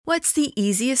What's the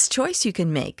easiest choice you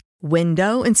can make?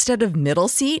 Window instead of middle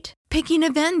seat? Picking a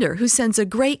vendor who sends a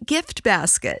great gift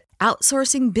basket?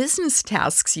 Outsourcing business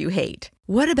tasks you hate?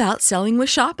 What about selling with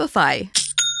Shopify?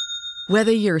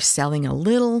 Whether you're selling a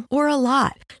little or a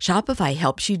lot, Shopify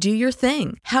helps you do your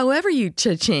thing, however you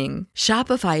cha-ching.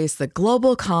 Shopify is the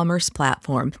global commerce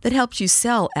platform that helps you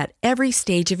sell at every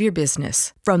stage of your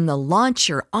business. From the launch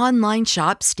your online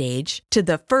shop stage to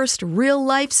the first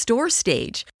real-life store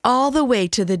stage, all the way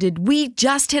to the did we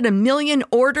just hit a million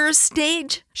orders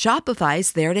stage.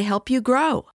 Shopify's there to help you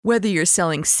grow. Whether you're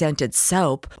selling scented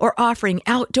soap or offering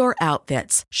outdoor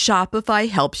outfits, Shopify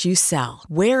helps you sell.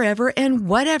 Wherever and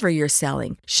whatever you're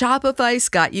selling, Shopify's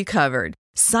got you covered.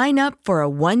 Sign up for a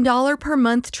 $1 per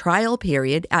month trial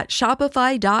period at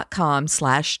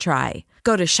shopify.com/try.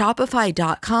 Go to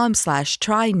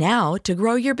shopify.com/try now to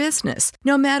grow your business,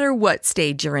 no matter what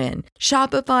stage you're in.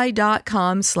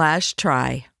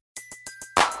 Shopify.com/try.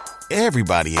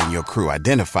 Everybody in your crew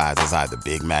identifies as either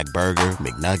Big Mac Burger,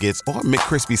 McNuggets, or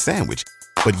McCrispy Sandwich.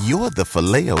 But you're the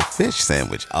Filet-O-Fish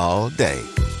Sandwich all day.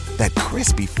 That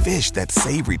crispy fish, that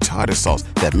savory tartar sauce,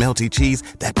 that melty cheese,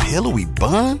 that pillowy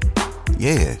bun.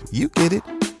 Yeah, you get it.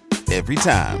 Every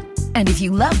time. And if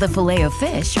you love the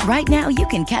Filet-O-Fish, right now you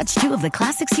can catch two of the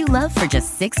classics you love for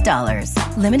just $6.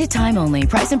 Limited time only.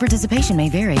 Price and participation may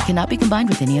vary. Cannot be combined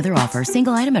with any other offer.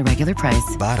 Single item at regular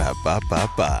price.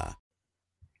 Ba-da-ba-ba-ba.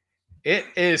 It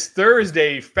is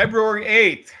Thursday, February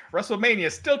 8th. WrestleMania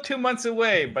is still 2 months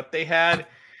away, but they had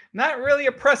not really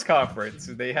a press conference.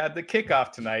 They had the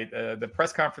kickoff tonight. The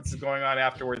press conference is going on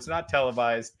afterwards, not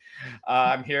televised.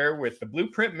 I'm here with the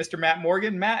Blueprint, Mr. Matt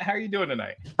Morgan. Matt, how are you doing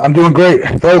tonight? I'm doing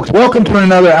great, folks. Welcome to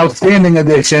another outstanding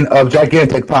edition of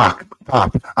Gigantic Pop.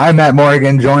 I'm Matt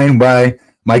Morgan, joined by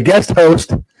my guest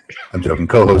host, I'm joking,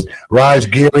 co-host, Raj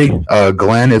Giri.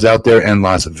 Glenn is out there in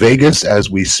Las Vegas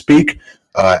as we speak.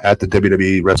 At the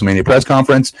WWE WrestleMania press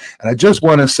conference. And I just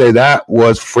want to say that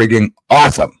was frigging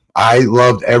awesome. I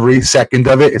loved every second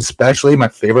of it, especially my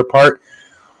favorite part.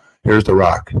 Here's The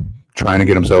Rock trying to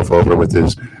get himself over with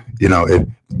his,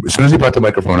 as soon as he brought the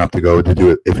microphone up to go to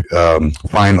do it,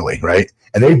 finally, right?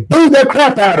 And they booed the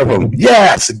crap out of him.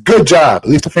 Yes, good job. At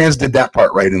least the fans did that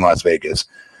part right in Las Vegas.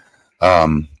 But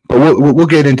we'll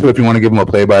get into it if you want to give them a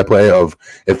play-by-play of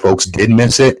if folks did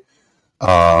miss it.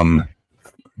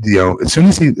 As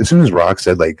soon as Rock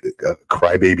said like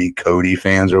crybaby Cody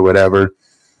fans or whatever,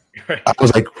 right. I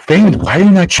was like, fans, why are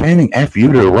you not chanting F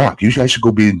you to Rock? You guys should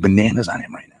go be bananas on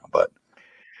him right now. But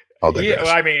yeah,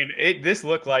 well, I mean, this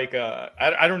looked like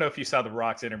I don't know if you saw the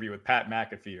Rock's interview with Pat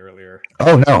McAfee earlier.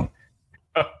 Oh no.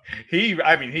 He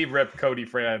ripped Cody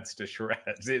fans to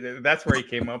shreds. That's where he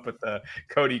came up with the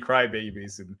Cody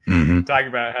crybabies and talking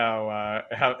about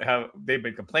how they've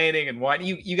been complaining and what.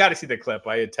 You got to see the clip.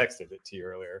 I had texted it to you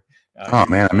earlier. Oh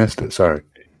man, I missed it. Sorry.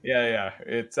 Yeah.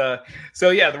 It's The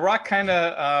Rock kind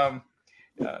of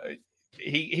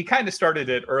he kind of started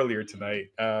it earlier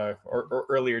tonight or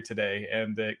earlier today,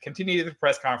 and continued the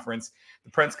press conference.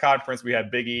 The press conference we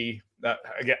had Big E.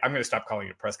 Again, I'm going to stop calling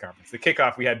it a press conference. The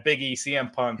kickoff, we had Big E,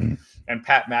 CM Punk, and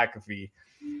Pat McAfee.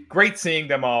 Great seeing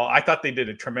them all. I thought they did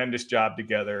a tremendous job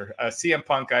together. CM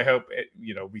Punk, I hope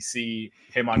we see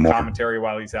him on commentary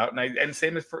while he's out, and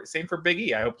same for Big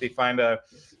E. I hope they find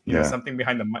something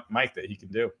behind the mic that he can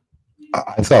do.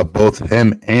 I thought both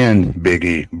him and Big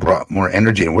E brought more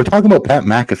energy, and we're talking about Pat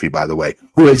McAfee, by the way,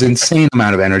 who has insane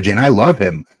amount of energy, and I love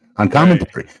him on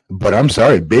commentary. Right. But I'm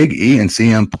sorry, Big E and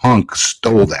CM Punk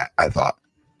stole that, I thought.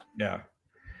 Yeah.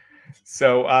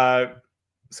 So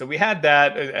we had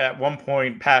that at one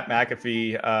point. Pat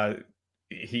McAfee,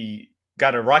 he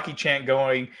got a Rocky chant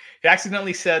going. He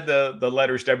accidentally said the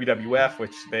letters WWF,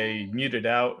 which they muted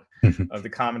out of the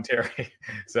commentary.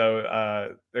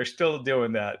 So they're still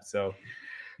doing that. So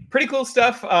pretty cool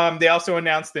stuff. They also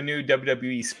announced the new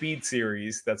WWE Speed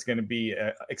Series that's going to be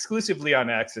exclusively on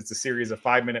X. It's a series of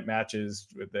 5-minute matches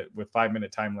with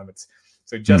 5-minute time limits.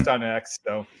 So just on X.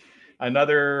 So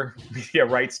another media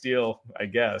rights deal, I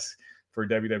guess, for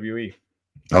WWE.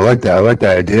 I like that. I like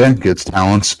that idea. Gets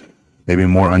talents, maybe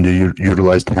more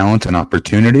underutilized talent and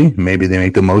opportunity. Maybe they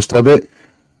make the most of it.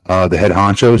 The head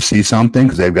honchos see something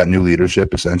because they've got new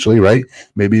leadership, essentially, right?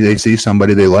 Maybe they see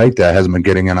somebody they like that hasn't been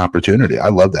getting an opportunity. I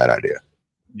love that idea.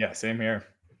 Yeah, same here.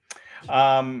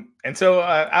 And so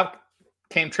out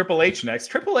came Triple H next.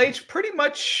 Triple H pretty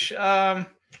much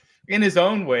in his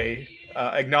own way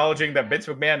acknowledging that Vince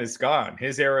McMahon is gone.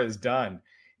 His era is done.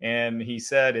 And he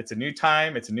said it's a new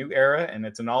time, it's a new era, and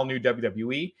it's an all-new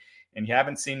WWE, and you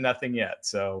haven't seen nothing yet.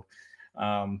 So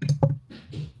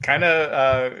kind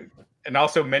of and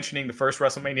also mentioning the first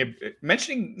WrestleMania,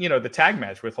 mentioning, the tag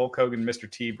match with Hulk Hogan, Mr.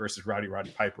 T versus Roddy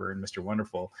Piper and Mr.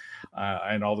 Wonderful,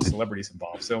 and all the celebrities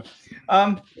involved. So,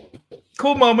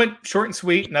 cool moment, short and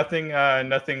sweet, nothing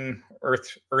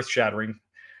earth shattering.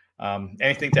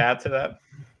 Anything to add to that?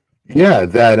 Yeah,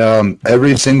 that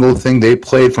every single thing they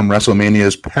played from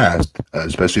WrestleMania's past,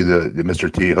 especially the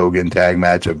Mr. T Hogan tag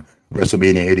match of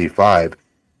WrestleMania 85,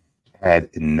 had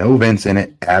no Vince in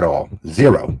it at all.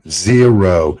 Zero.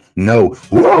 No.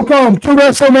 Welcome to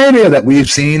WrestleMania that we've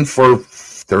seen for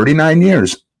 39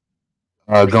 years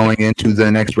going into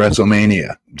the next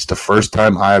WrestleMania. It's the first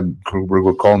time I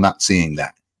recall not seeing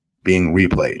that being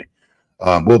replayed.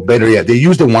 Well, better yet, they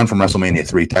used the one from WrestleMania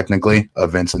 3, technically,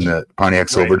 of Vince in the Pontiac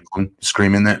Silverdome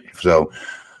screaming that. So,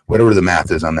 whatever the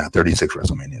math is on that, 36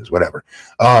 WrestleManias, whatever.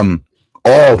 All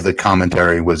of the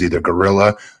commentary was either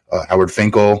Gorilla, Howard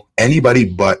Finkel, anybody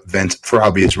but Vince for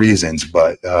obvious reasons.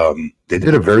 But they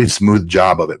did a very smooth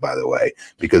job of it, by the way,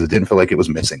 because it didn't feel like it was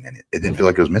missing any. It didn't feel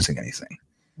like it was missing anything.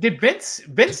 Did Vince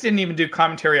didn't even do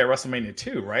commentary at WrestleMania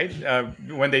 2, right?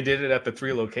 When they did it at the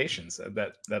 3 locations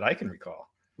that I can recall.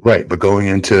 Right, but going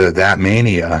into that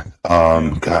Mania,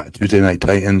 God, Tuesday Night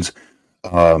Titans,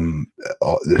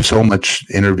 there's so much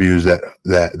interviews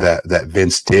that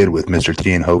Vince did with Mr.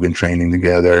 T and Hogan training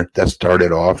together. That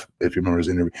started off, if you remember his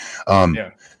interview.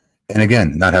 And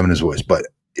again, not having his voice, but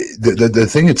the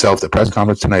thing itself, the press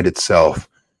conference tonight itself.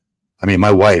 I mean,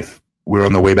 my wife, we were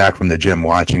on the way back from the gym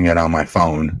watching it on my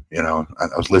phone. I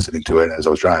was listening to it as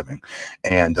I was driving,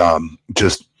 and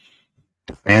just.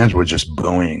 Fans were just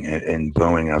booing and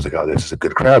booing. I was like, oh, this is a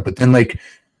good crowd. But then, I'm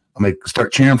like,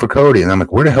 start cheering for Cody. And I'm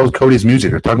like, where the hell is Cody's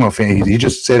music? They're talking about family. He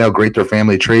just said how great their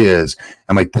family tree is.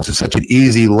 I'm like, this is such an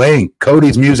easy link.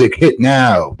 Cody's music hit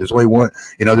now. There's only one,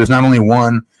 there's not only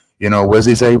one, what does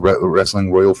he say?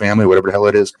 Wrestling Royal Family, whatever the hell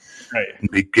it is. Right. In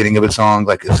the beginning of a song,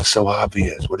 like, this is so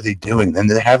obvious. What are they doing? Then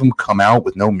they have him come out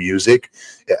with no music.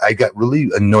 I got really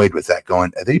annoyed with that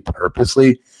going, are they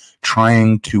purposely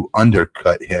trying to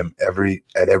undercut him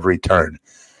at every turn?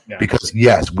 Because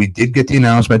yes, we did get the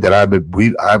announcement that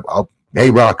I'll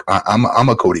hey Rock, I'm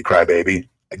a Cody crybaby.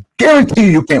 I guarantee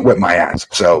you can't whip my ass.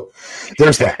 So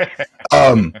there's that.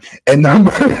 And I'm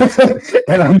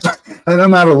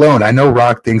not alone. I know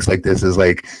Rock thinks like this is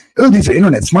like, oh, these are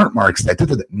internet smart marks.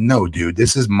 No, dude,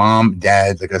 this is mom,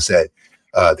 dad. Like I said,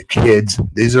 the kids.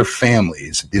 These are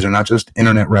families. These are not just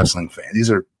internet wrestling fans.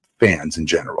 These are fans in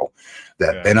general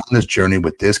that been on this journey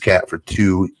with this cat for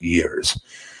 2 years.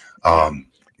 But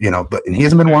and he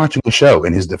hasn't been watching the show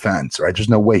in his defense, right? There's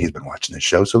no way he's been watching the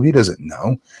show, so he doesn't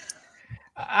know.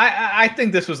 I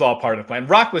think this was all part of the plan.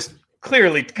 Rock was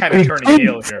clearly kind of turning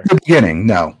heel here. At the beginning,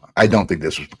 no. I don't think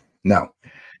this was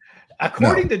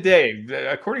According to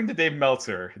Dave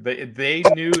Meltzer, they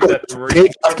knew that there were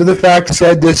after the fact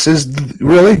said this is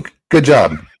really good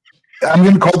job. I'm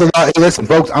going to call listen,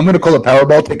 folks, I'm going to call the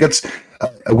Powerball tickets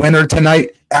a winner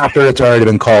tonight after it's already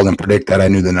been called and predict that I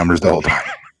knew the numbers the whole time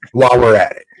while we're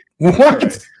at it. What?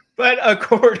 Right. But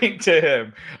according to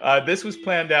him, this was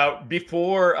planned out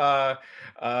before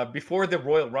the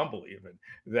Royal Rumble, even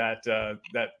that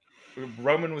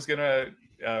Roman was going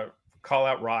to call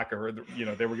out Rock, or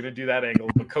they were going to do that angle,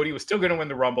 but Cody was still going to win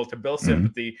the Rumble to build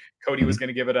sympathy. Cody was going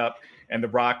to give it up, and the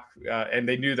Rock, and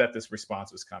they knew that this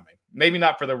response was coming. Maybe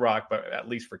not for the Rock, but at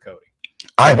least for Cody.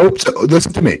 I hope so.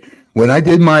 Listen to me. When I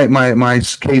did my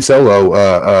K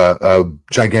Solo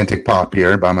gigantic pop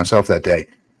here by myself that day,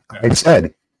 I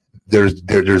said there's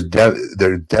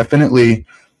definitely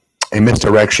a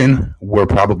misdirection we're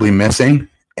probably missing,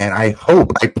 and I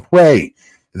pray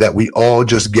that we all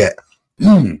just get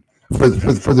for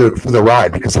the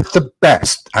ride, because it's the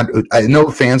best. I know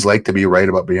fans like to be right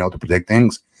about being able to predict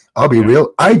things. I'll be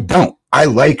real. I don't. I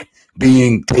like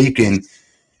being taken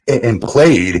and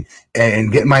played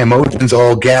and get my emotions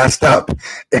all gassed up.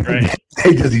 And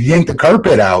they just yank the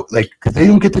carpet out. Like, they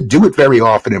don't get to do it very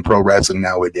often in pro wrestling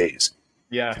nowadays.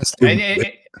 Yeah.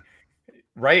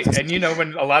 Right. And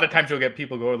when a lot of times you'll get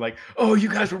people going like, oh, you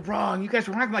guys were wrong.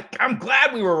 I'm like, I'm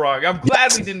glad we were wrong. I'm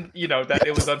glad we didn't, that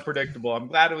it was unpredictable. I'm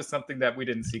glad it was something that we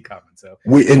didn't see coming. So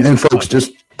and folks,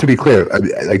 just to be clear,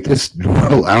 like this, I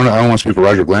don't want to speak for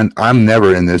Roger Glenn. I'm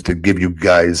never in this to give you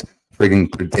guys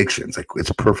frigging predictions. Like,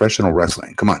 it's professional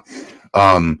wrestling. Come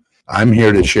on. I'm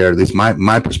here to share at least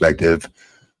my perspective,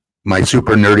 my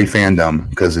super nerdy fandom,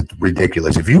 because it's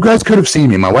ridiculous. If you guys could have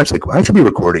seen me, my wife's like, well, I should be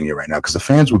recording you right now, because the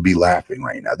fans would be laughing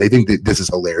right now. They think that this is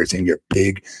hilarious, seeing your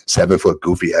big 7-foot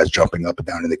goofy ass jumping up and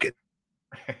down in the kitchen.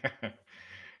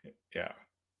 Yeah.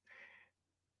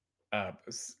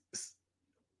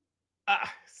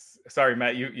 Sorry,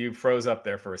 Matt, you froze up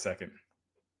there for a second.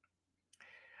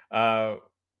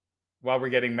 while we're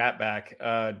getting Matt back,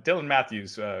 Dylan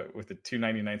Matthews with the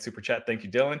 $2.99 super chat. Thank you,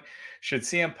 Dylan. Should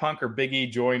CM Punk or Big E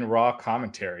join Raw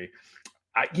commentary?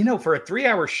 For a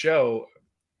 3-hour show,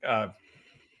 got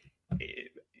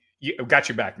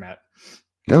your back, Matt.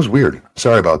 That was weird.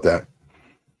 Sorry about that.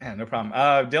 Yeah, no problem.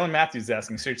 Dylan Matthews is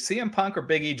asking, should CM Punk or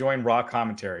Big E join Raw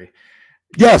commentary?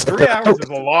 Yes. 3 hours is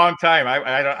a long time.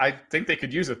 I think they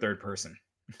could use a third person.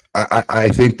 I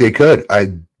think they could.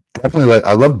 I definitely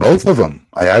I love both of them.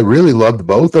 I really loved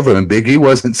both of them. And Big E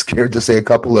wasn't scared to say a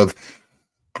couple of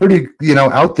pretty,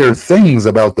 out there things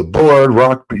about the board,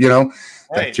 Rock,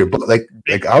 Right. that's your, like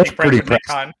I was pretty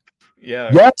impressed. Yeah.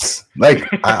 Yes.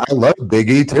 I love Big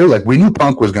E too. Like, we knew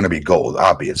Punk was going to be gold,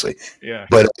 obviously. Yeah.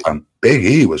 But Big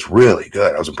E was really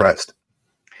good. I was impressed.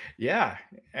 Yeah.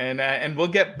 And we'll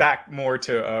get back more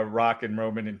to Rock and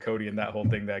Roman and Cody and that whole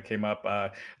thing that came up.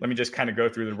 Let me just kind of go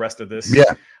through the rest of this.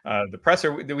 Yeah. The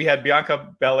presser, we had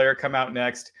Bianca Belair come out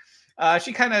next.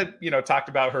 She kind of, talked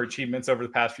about her achievements over the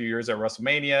past few years at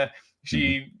WrestleMania.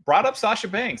 She brought up Sasha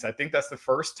Banks. I think that's the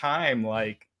first time,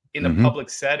 in a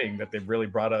public setting, that they've really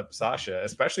brought up Sasha,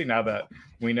 especially now that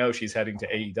we know she's heading to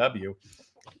AEW.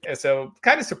 And so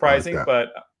kind of surprising,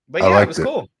 but yeah, it was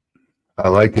cool. I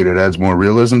liked it. It adds more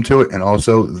realism to it, and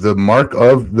also the mark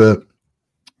of the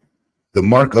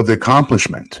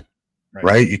accomplishment,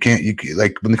 right? You can't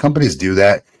like when the companies do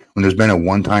that, when there's been a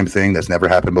one-time thing that's never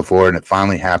happened before, and it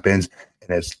finally happens,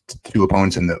 and it's two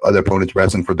opponents and the other opponent's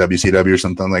wrestling for WCW or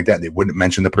something like that. They wouldn't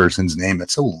mention the person's name.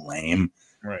 That's so lame,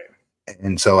 right?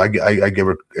 And so I give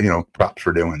her props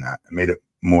for doing that. It made it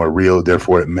more real.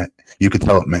 Therefore, you could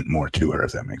tell it meant more to her,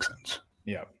 if that makes sense.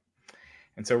 Yeah.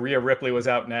 And so Rhea Ripley was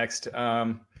out next,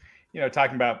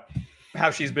 talking about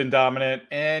how she's been dominant,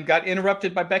 and got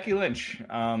interrupted by Becky Lynch.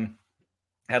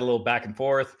 Had a little back and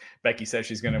forth. Becky says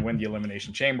she's going to win the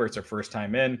Elimination Chamber. It's her first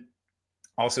time in.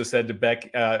 Also said to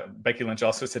Becky Lynch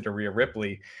also said to Rhea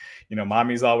Ripley,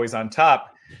 mommy's always on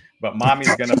top, but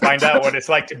mommy's going to find out what it's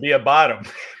like to be a bottom.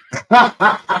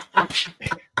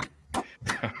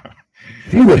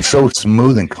 She was so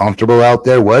smooth and comfortable out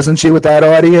there, wasn't she, with that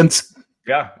audience?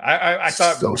 Yeah, I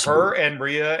thought so her smooth. and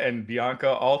Rhea and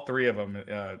Bianca, all three of them,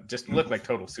 just look like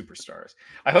total superstars.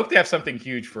 I hope they have something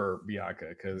huge for Bianca,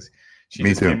 because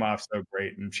she came off so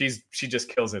great, and she just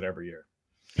kills it every year.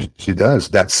 She does.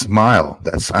 That smile.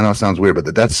 I know it sounds weird,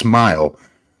 but that smile,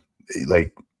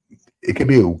 like, it could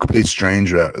be a complete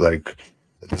stranger,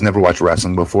 that's never watched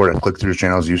wrestling before, that click through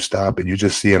channels, you stop and you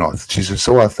just see she's just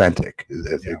so authentic.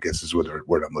 I guess is what the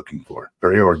word I'm looking for.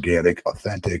 Very organic,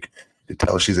 authentic. You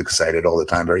tell she's excited all the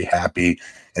time, very happy,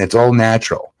 and it's all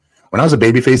natural. When I was a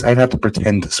babyface, I'd have to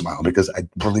pretend to smile because I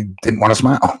really didn't want to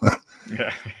smile.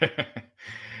 Yeah.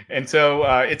 And so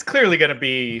it's clearly going to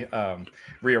be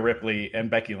Rhea Ripley and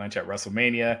Becky Lynch at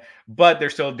WrestleMania, but they're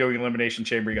still doing Elimination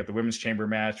Chamber. You got the Women's Chamber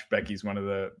match. Becky's one of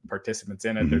the participants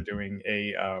in it. They're doing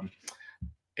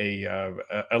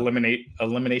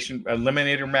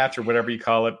eliminator match, or whatever you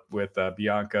call it, with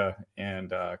Bianca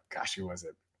and who was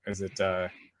it? Is it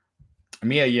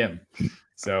Mia Yim?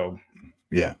 So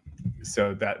yeah.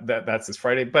 So that's this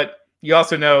Friday, but you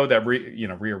also know that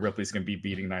Rhea Ripley's going to be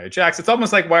beating Nia Jax. It's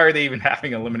almost like, why are they even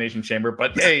having an Elimination Chamber?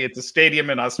 But hey, it's a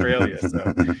stadium in Australia,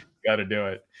 so you got to do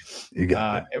it.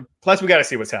 Plus, we got to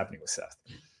see what's happening with Seth.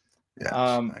 Yeah,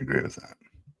 I agree with that.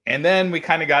 And then we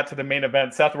kind of got to the main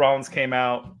event. Seth Rollins came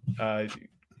out,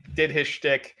 did his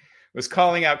shtick, was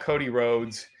calling out Cody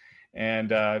Rhodes. And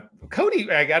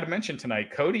Cody, I got to mention tonight,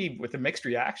 Cody with a mixed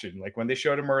reaction. Like when they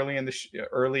showed him early in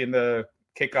the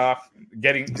kickoff,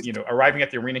 arriving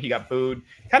at the arena, he got booed.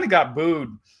 Kind of got booed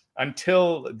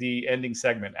until the ending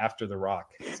segment after The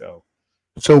Rock. So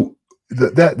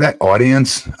that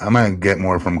audience, I'm gonna get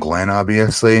more from Glenn,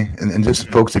 obviously, and just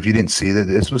folks, if you didn't see that,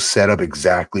 this was set up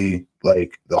exactly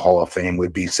like the Hall of Fame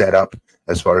would be set up,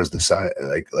 as far as the side,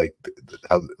 like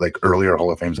earlier Hall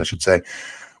of Fames, I should say,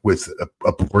 with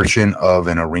a portion of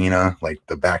an arena, like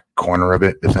the back corner of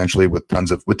it, essentially, with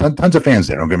tons of fans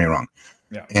there. Don't get me wrong.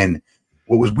 Yeah. And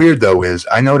what was weird though is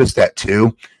I noticed that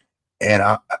too, and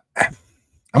I'm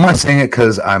not saying it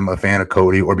because I'm a fan of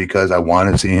Cody or because I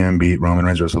want to see him beat Roman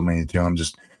Reigns WrestleMania 2. I'm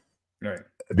just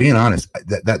being honest.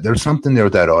 That there's something there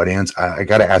with that audience. I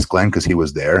got to ask Glenn because he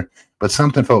was there, but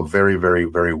something felt very, very,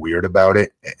 very weird about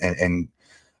it, and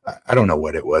I don't know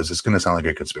what it was. It's going to sound like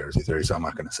a conspiracy theory, so I'm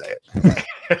not going to say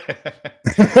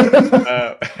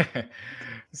it.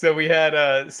 So we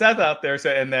had Seth out there,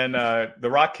 and then The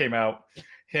Rock came out.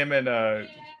 Him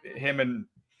and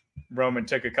Roman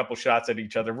took a couple shots at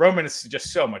each other. Roman is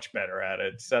just so much better at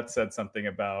it. Seth said something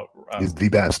about he's the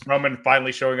best. Roman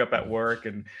finally showing up at work,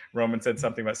 and Roman said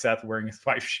something about Seth wearing his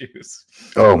wife's shoes.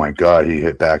 Oh my God, he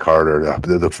hit back harder.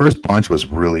 The first punch was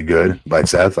really good by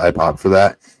Seth. I popped for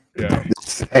that. Yeah. The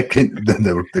second,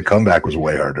 the comeback was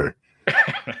way harder.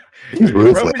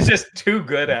 Roman's just too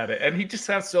good at it, and he just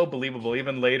sounds so believable.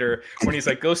 Even later, when he's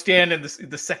like, "Go stand in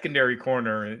the secondary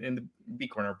corner, in the B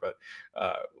corner," but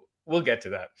we'll get to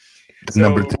that.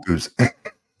 Number twos. Yeah,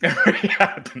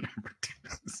 the number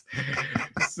twos.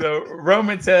 So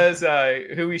Roman says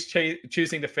who he's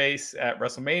choosing to face at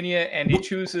WrestleMania, and he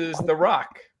chooses The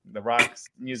Rock. The Rock's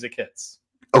music hits.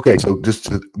 Okay, so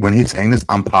when he's saying this,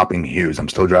 I'm popping hues. I'm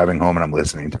still driving home and I'm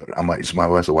listening to it. I'm like, so my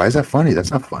wife said, "Why is that funny?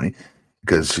 That's not funny."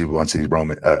 Because she wants to see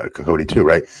Roman, Cody too,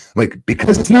 right? I'm like,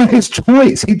 because it's not his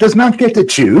choice. He does not get to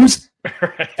choose.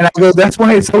 Right. And I go, that's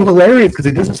why it's so hilarious, because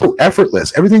he does it so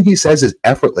effortless. Everything he says is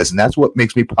effortless, and that's what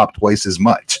makes me pop twice as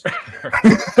much.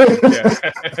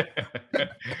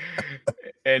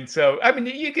 And so, I mean,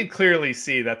 you could clearly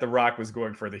see that The Rock was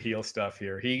going for the heel stuff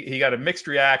here. He got a mixed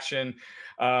reaction.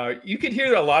 You could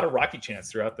hear a lot of Rocky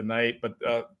chants throughout the night, but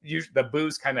the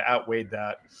boos kind of outweighed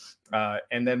that.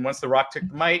 And then once The Rock took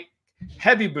the mic,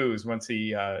 heavy boos once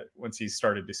he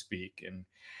started to speak, and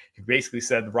he basically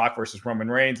said The Rock versus Roman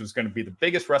Reigns was going to be the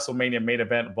biggest WrestleMania main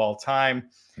event of all time.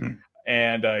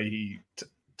 And he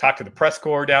talked to the press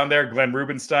corps down there. Glenn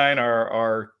Rubenstein,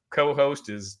 our co-host,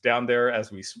 is down there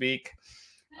as we speak,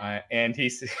 and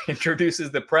he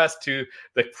introduces the press to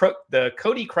the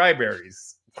Cody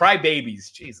Crybabies.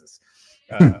 Jesus,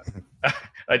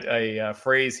 a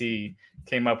phrase he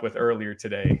came up with earlier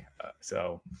today.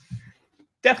 So.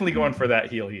 Definitely going for that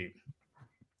heel heat.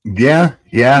 Yeah.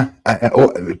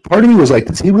 Part of me was like,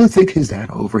 does he really think he's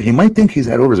that over? He might think he's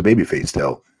that over as a babyface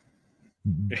still.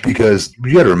 Because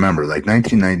you got to remember, like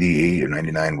 1998 or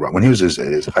 99, when he was at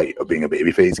his height of being a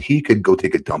babyface, he could go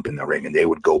take a dump in the ring and they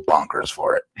would go bonkers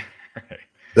for it. Right.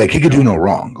 Like, he could do no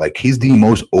wrong. Like, he's the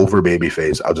most over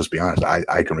babyface, I'll just be honest,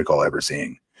 I can recall ever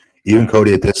seeing. Even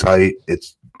Cody at this height,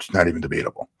 it's not even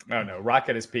debatable. No. Rock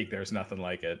at his peak, there's nothing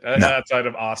like it. No. Outside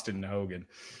of Austin and Hogan.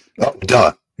 Oh,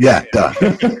 duh. Yeah, duh.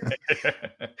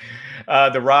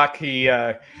 The Rock, he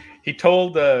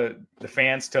told the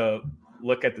fans to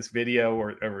look at this video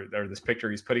or this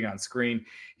picture he's putting on screen.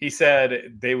 He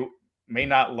said they may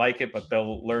not like it, but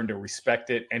they'll learn to respect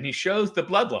it. And he shows the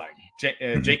bloodline.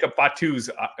 Jacob Fatu's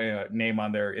name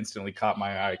on there instantly caught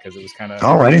my eye because it was kind of...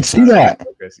 Oh, I didn't see that.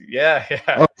 Yeah.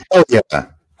 Oh, yeah.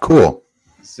 Cool.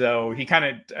 So he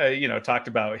kind of, talked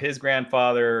about his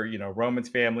grandfather, Roman's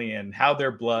family and how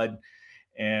their blood.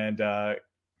 And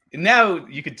now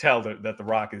you could tell that The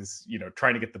Rock is,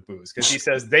 trying to get the boos because he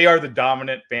says they are the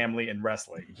dominant family in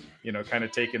wrestling, kind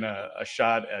of taking a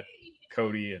shot at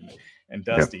Cody and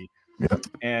Dusty. Yep.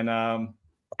 And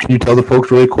can you tell the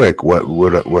folks really quick what I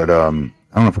don't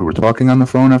know if we were talking on the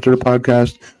phone after the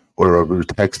podcast or we were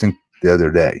texting the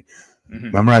other day. Mm-hmm.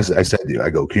 Remember, I said to you, I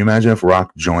go, can you imagine if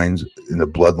Rock joins in the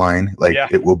bloodline? Like,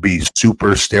 It will be super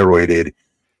steroided,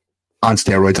 on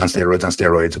steroids,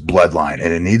 bloodline.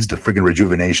 And it needs the freaking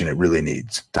rejuvenation it really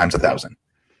needs, times 1,000.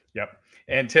 Yep.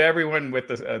 And to everyone with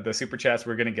the super chats,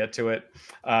 we're going to get to it.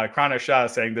 Chrono Shah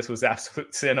is saying this was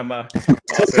absolute cinema.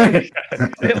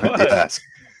 It was.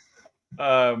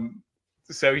 Yes.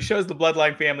 So he shows the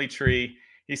bloodline family tree.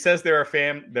 He says they're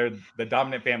the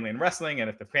dominant family in wrestling, and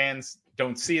if the fans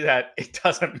don't see that, it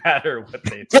doesn't matter what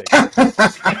they think.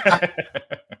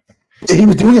 He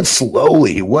was doing it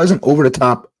slowly. He wasn't over the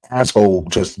top asshole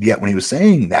just yet when he was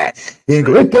saying that. He didn't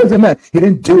go, it doesn't matter. He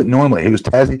didn't do it normally. He was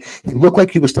testing. He looked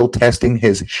like he was still testing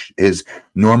his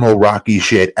normal Rocky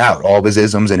shit out, all of his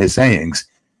isms and his sayings,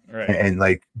 right. and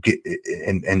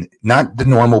not the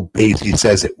normal base he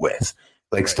says it with.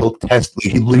 Like, right. Still test.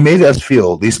 He made us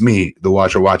feel, at least me, the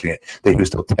watcher watching it, that he was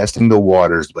still testing the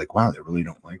waters. Like, wow, they really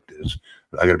don't like this.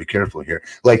 I got to be careful here.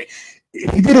 Like,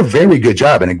 he did a very good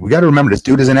job. And we got to remember, this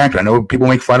dude is an actor. I know people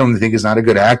make fun of him and think he's not a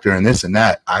good actor and this and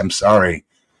that. I'm sorry.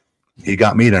 He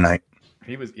got me tonight.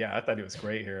 I thought he was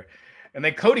great here. And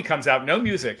then Cody comes out, no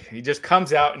music. He just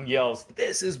comes out and yells,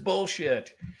 "This is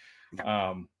bullshit."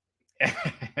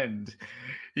 And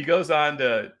he goes on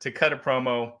to cut a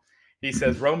promo. He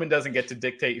says Roman doesn't get to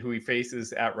dictate who he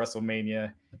faces at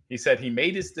WrestleMania. He said he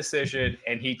made his decision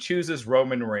and he chooses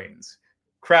Roman Reigns.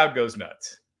 Crowd goes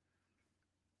nuts.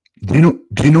 Do you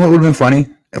know what would have been funnier?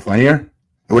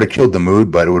 It would have killed the mood,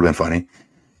 but it would have been funny.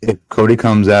 If Cody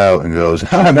comes out and goes,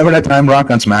 remember that time, Rock,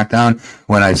 on SmackDown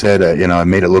when I said, I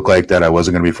made it look like that I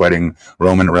wasn't going to be fighting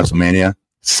Roman at WrestleMania?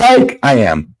 Psych, I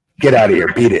am. Get out of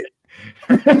here. Beat it.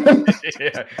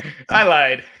 Yeah, I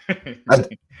lied.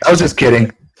 I was just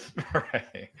kidding.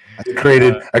 Right.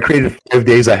 I created 5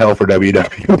 days of hell for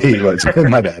WWE.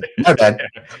 My bad.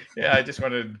 Yeah, I just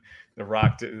wanted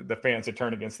the fans to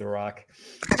turn against The Rock.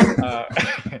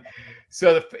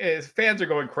 So the fans are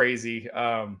going crazy.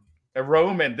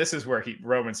 Roman, this is where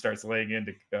Roman starts laying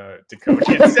into to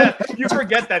Cody. And Seth, you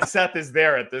forget that Seth is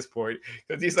there at this point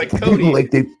because he's like, Cody.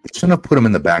 Like they shouldn't have put him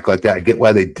in the back like that. I get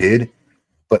why they did,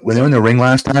 but when they were in the ring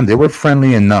last time, they were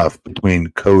friendly enough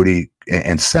between Cody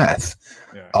and Seth.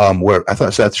 Yeah. Where I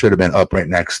thought Seth should have been up right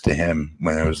next to him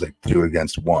when it was like 2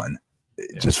 against 1.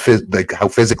 Yeah. Just like how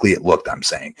physically it looked, I'm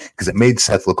saying, because it made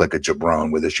Seth look like a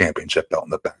jabron with his championship belt in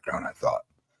the background. I thought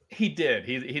he did.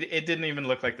 It didn't even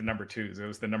look like the number 2s. It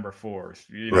was the number 4s.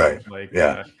 You know, right? Like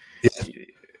yeah.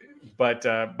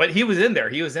 But he was in there.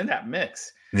 He was in that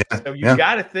mix. Yeah. So you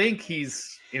got to think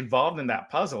he's involved in that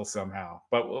puzzle somehow.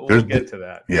 But we'll get to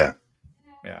that. Yeah.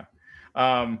 Yeah.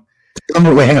 Hang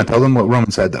on. Tell them what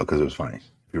Roman said though, because it was funny.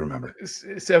 If you remember.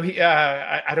 So he,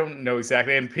 I don't know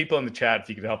exactly, and people in the chat, if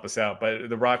you could help us out. But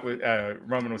the Rock,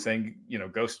 Roman was saying,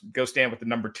 go stand with the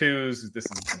number 2s. This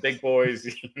is the big boys.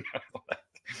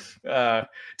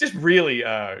 Just really,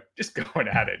 just going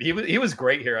at it. He was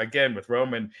great here again with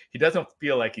Roman. He doesn't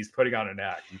feel like he's putting on an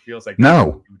act. He feels like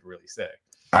no, he would really say.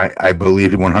 I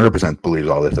believe he 100% believes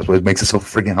all this. That's what makes it so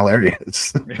freaking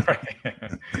hilarious.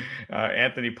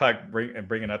 Anthony Puck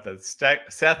bringing up that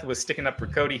Seth was sticking up for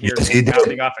Cody here, yes,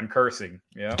 mouthing off and cursing.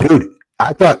 Yeah, dude,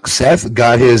 I thought Seth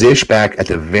got his ish back at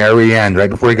the very end, right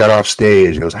before he got off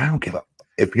stage. He goes, "I don't give a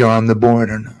if you're on the board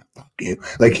or not. Fuck you."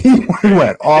 Like he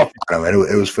went off on him, and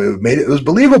it was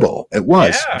believable. It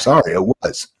was. Yeah. I'm sorry, it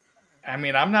was. I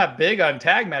mean, I'm not big on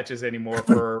tag matches anymore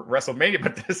for WrestleMania,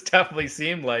 but this definitely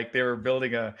seemed like they were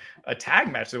building a tag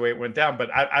match the way it went down. But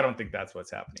I don't think that's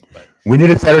what's happening. But we need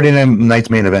a Saturday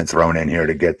night's main event thrown in here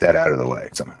to get that out of the way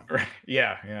somehow.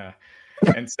 Yeah.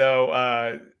 And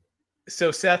so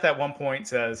Seth at one point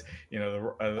says,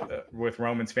 with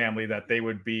Roman's family that they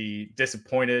would be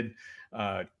disappointed,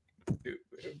 right,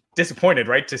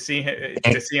 to see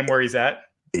him where he's at.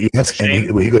 Yes, and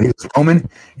he goes, Roman,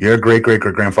 your great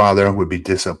grandfather would be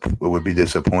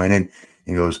disappointed.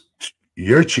 He goes, he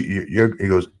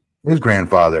goes, his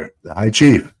grandfather, the High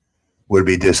Chief, would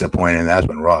be disappointed. And that's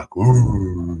when Rock,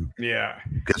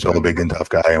 gets all big and tough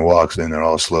guy and walks in there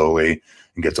all slowly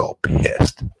and gets all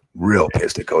pissed, real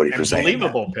pissed at Cody for saying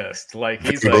believable pissed, like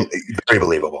he's very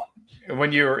believable.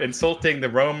 When you're insulting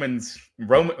when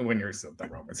you're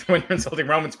insulting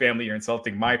Roman's family, you're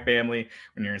insulting my family.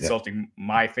 When you're insulting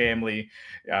my family,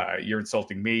 you're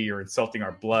insulting me. You're insulting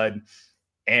our blood.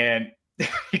 And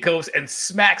he goes and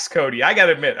smacks Cody. I got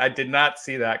to admit, I did not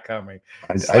see that coming.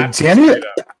 I didn't see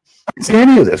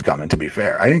any of this coming. To be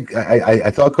fair,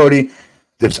 I thought Cody.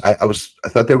 I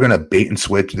thought they were going to bait and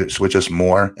switch us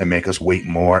more and make us wait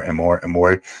more and more and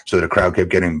more. So the crowd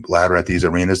kept getting louder at these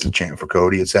arenas to chant for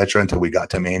Cody, etc. Until we got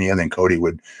to Mania. Then Cody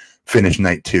would finish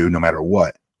night 2, no matter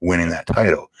what, winning that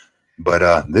title.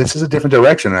 But this is a different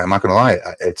direction. And I'm not going to lie.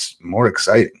 It's more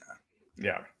exciting.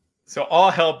 Yeah. So all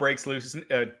hell breaks loose.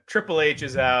 Triple H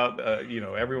is out.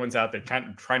 Everyone's out there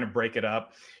trying to break it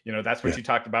up. That's what you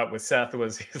talked about with Seth.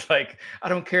 He's like, I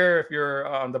don't care if you're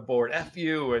on the board, F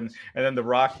you. And then The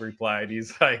Rock replied,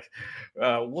 he's like,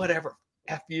 whatever,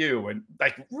 F you, and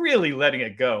like really letting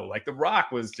it go. Like The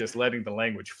Rock was just letting the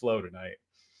language flow tonight.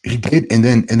 He did, and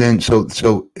then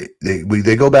so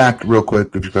they go back real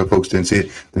quick. If you folks didn't see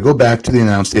it, they go back to the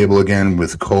announce table again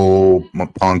with Cole,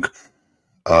 Punk,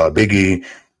 Big E.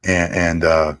 And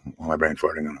my brain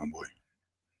farting on homeboy.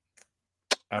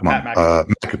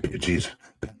 McAfee. Jeez,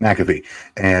 McAfee,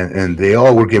 and they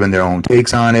all were giving their own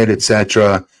takes on it,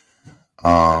 etc.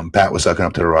 Pat was sucking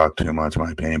up to The Rock too much, in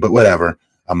my opinion, but whatever.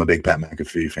 I'm a big Pat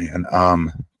McAfee fan.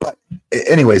 But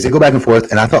anyways, they go back and forth,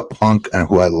 and I thought Punk, and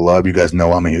who I love, you guys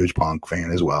know I'm a huge Punk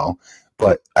fan as well,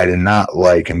 but I did not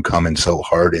like him coming so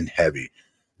hard and heavy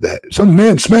that some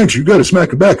man smacks you, got to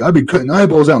smack it back. I'd be cutting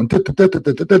eyeballs out and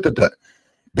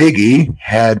Big E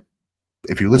had,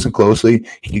 if you listen closely,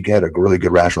 he had a really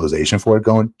good rationalization for it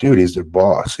going, dude, he's their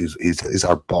boss. He's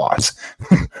our boss.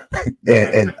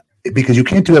 and because you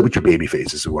can't do that with your baby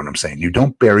faces is what I'm saying. You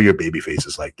don't bury your baby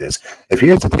faces like this. If he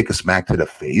has to take a smack to the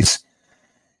face,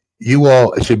 you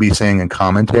all should be saying in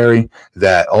commentary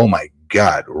that, oh my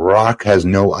God, Rock has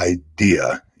no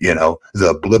idea,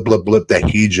 the blip that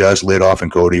he just lit off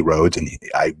in Cody Rhodes, and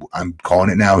I'm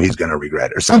calling it now, he's going to regret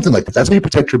it, or something like that. That's how you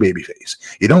protect your baby face.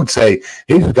 You don't say,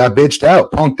 he got bitched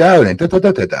out, punked out, and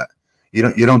da-da-da-da-da.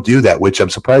 You don't do that, which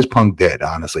I'm surprised Punk did,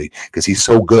 honestly, because he's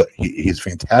so good. He's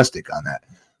fantastic on that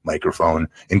microphone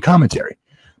in commentary.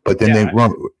 But then they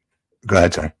run. Go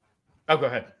ahead, sorry. Oh, go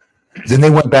ahead. Then they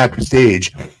went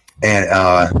backstage, and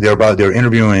they were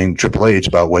interviewing Triple H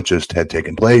about what just had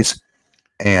taken place.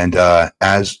 And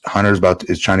as Hunter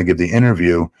is trying to give the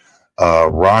interview,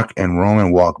 Rock and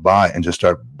Roman walk by and just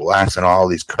start blasting all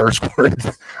these curse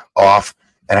words off.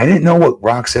 And I didn't know what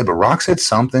Rock said, but Rock said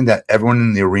something that everyone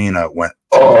in the arena went,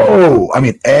 "Oh!" I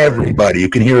mean, everybody. You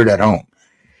can hear it at home.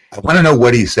 I want to know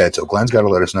what he said, so Glenn's got to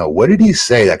let us know. What did he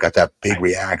say that got that big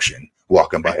reaction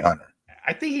walking by Hunter?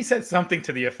 I think he said something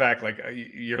to the effect like,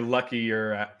 "You're lucky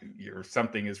your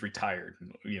something is retired."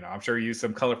 I'm sure he used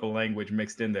some colorful language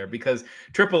mixed in there because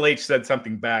Triple H said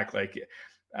something back like,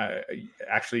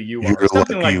 "Actually, you're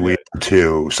something lucky like we that.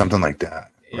 too," something like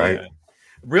that, right? Yeah.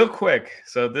 Real quick,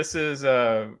 so this is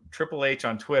Triple H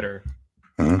on Twitter.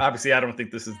 Obviously, I don't think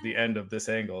this is the end of this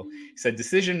angle. He said,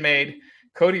 "Decision made.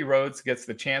 Cody Rhodes gets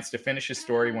the chance to finish his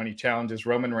story when he challenges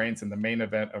Roman Reigns in the main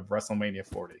event of WrestleMania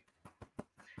 40."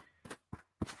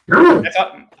 That's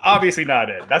obviously not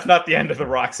it. That's not the end of The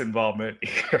Rock's involvement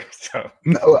here. So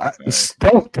no,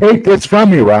 don't take this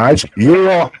from me, Raj. You're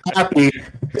all happy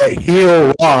that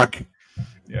heel Rock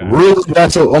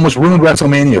almost ruined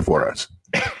WrestleMania for us.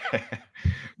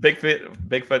 Bigfoot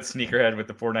Sneakerhead with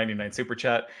the $4.99 super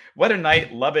chat. What a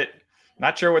night. Love it.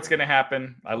 Not sure what's going to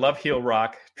happen. I love heel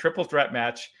Rock. Triple threat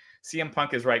match. CM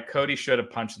Punk is right. Cody should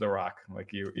have punched The Rock.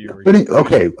 Like you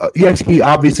okay. Yes, he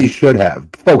obviously should have.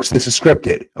 Folks, this is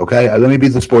scripted. Okay. Let me be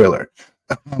the spoiler.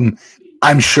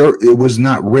 I'm sure it was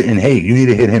not written, "Hey, you need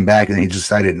to hit him back," and he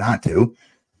decided not to.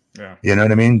 Yeah. You know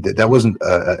what I mean? That wasn't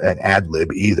an ad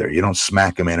lib either. You don't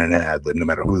smack him in an ad lib no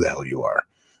matter who the hell you are.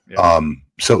 Yeah.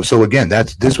 So again,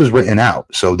 this was written out.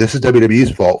 So this is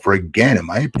WWE's fault for, again, in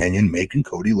my opinion, making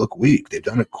Cody look weak. They've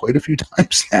done it quite a few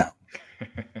times now.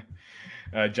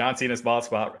 John Cena's ball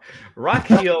spot. Rock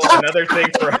heel, another thing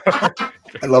for.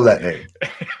 I love that name.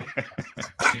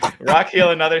 Rock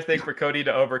heel, another thing for Cody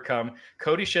to overcome.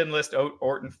 Cody should enlist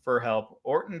Orton for help.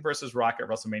 Orton versus Rock at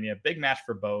WrestleMania. Big match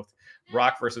for both.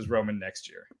 Rock versus Roman next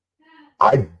year.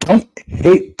 I don't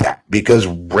hate that because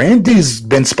Randy's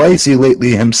been spicy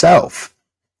lately himself.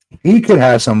 He could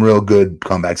have some real good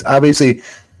comebacks. Obviously,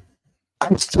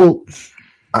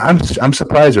 I'm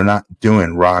surprised they're not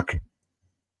doing Rock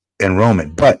and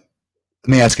Roman. But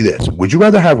let me ask you this. Would you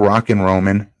rather have Rock and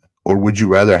Roman, or would you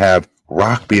rather have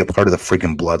Rock be a part of the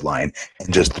freaking bloodline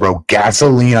and just throw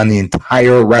gasoline on the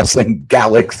entire wrestling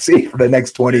galaxy for the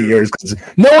next 20 years because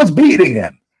no one's beating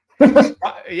him?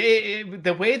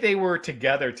 The way they were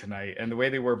together tonight and the way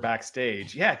they were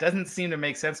backstage, it doesn't seem to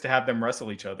make sense to have them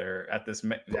wrestle each other at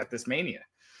this Mania.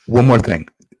 One more thing,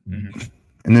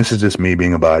 and this is just me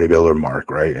being a bodybuilder, Mark,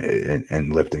 right,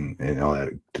 and lifting and all that,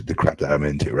 the crap that I'm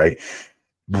into, right?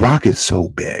 Rock is so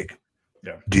big.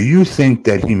 Yeah. Do you think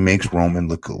that he makes Roman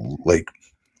look like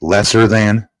lesser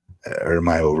than, or am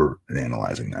I over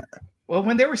analyzing that? Well,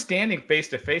 when they were standing face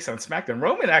to face on SmackDown,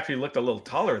 Roman actually looked a little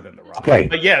taller than The Rock. Right.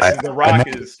 But yes, The Rock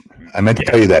is. I meant to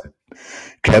tell you that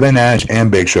Kevin Nash and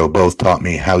Big Show both taught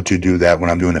me how to do that when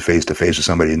I'm doing a face to face with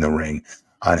somebody in the ring,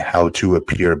 on how to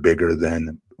appear bigger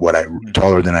than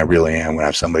taller than I really am when I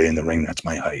have somebody in the ring that's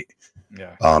my height.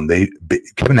 Yeah.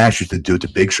 Kevin Nash used to do it to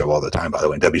Big Show all the time, by the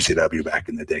way, in WCW back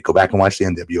in the day. Go back and watch the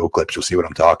NWO clips. You'll see what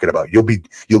I'm talking about. You'll be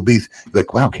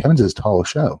like, wow, Kevin's as tall as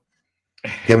Show.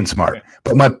 Kevin's smart.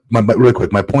 But my really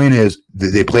quick, my point is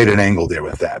they played an angle there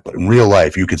with that. But in real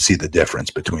life, you could see the difference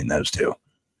between those two.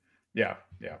 Yeah,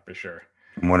 for sure.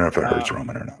 I'm wondering if it hurts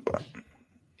Roman or not. But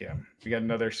yeah, we got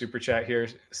another super chat here.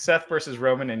 Seth versus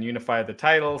Roman and unify the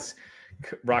titles.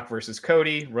 Rock versus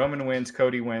Cody. Roman wins.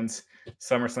 Cody wins.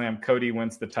 SummerSlam. Cody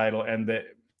wins the title and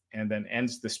then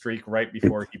ends the streak right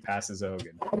before he passes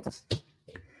Hogan.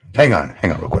 Hang on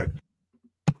real quick.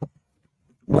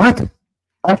 What?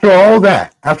 After all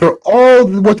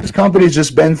what this company's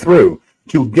just been through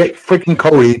to get freaking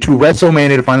Cody to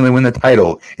WrestleMania to finally win the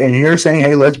title, and you're saying,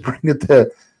 "Hey, let's bring it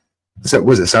to,"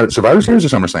 was it Survivor Series or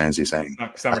SummerSlam? Is he saying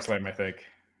SummerSlam? I think.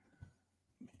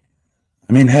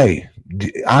 I mean, hey,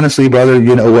 honestly, brother,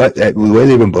 you know what? The way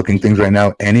they've been booking things right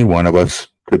now, any one of us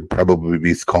could probably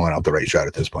be calling out the right shot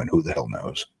at this point. Who the hell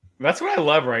knows? That's what I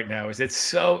love right now. It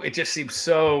just seems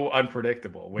so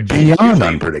unpredictable. Beyond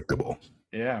unpredictable.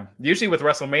 Yeah, usually with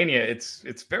WrestleMania,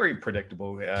 it's very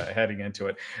predictable heading into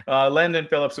it. Landon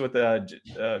Phillips with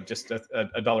just a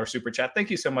 $1 super chat.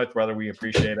 Thank you so much, brother. We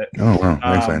appreciate it. Oh, wow.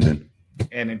 Thanks, Landon.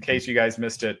 And in case you guys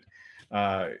missed it,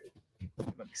 let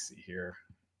me see here.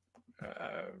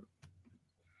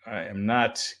 I am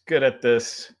not good at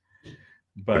this,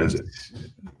 but what is it?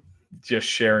 Just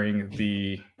sharing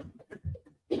the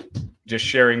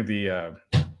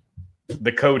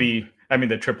Cody. I mean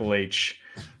the Triple H.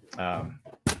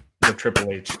 The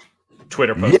Triple H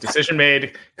Twitter post. Decision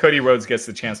made. Cody Rhodes gets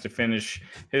the chance to finish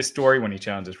his story when he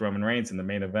challenges Roman Reigns in the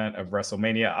main event of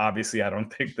WrestleMania. Obviously, I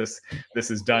don't think this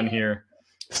is done here.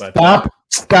 But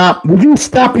stop! Would you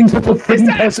stop being such a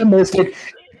freaking pessimistic?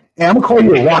 And I'm gonna call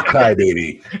you a rock guy,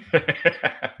 baby.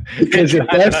 Because your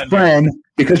best friend,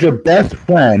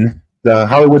 the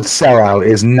Hollywood sellout,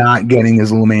 is not getting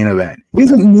his little main event. He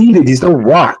doesn't need it. He's the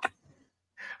Rock.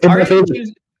 Sorry, I'm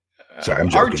joking.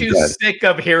 Aren't you sick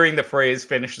of hearing the phrase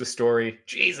 "finish the story"?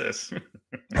 Jesus.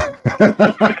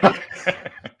 I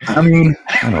mean,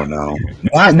 I don't know.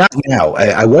 Not now.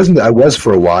 I wasn't. I was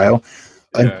for a while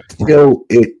until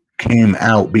it came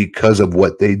out because of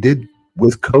what they did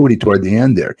with Cody toward the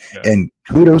end there. Yeah. And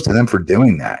kudos to them for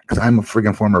doing that, because I'm a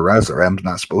freaking former wrestler. I'm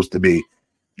not supposed to be.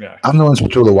 Yeah. I'm the one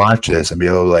supposed to watch this and be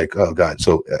like, oh God.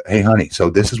 So hey, honey. So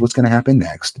this is what's going to happen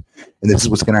next, and this is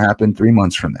what's going to happen 3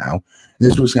 months from now, and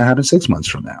this is what's going to happen 6 months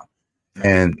from now.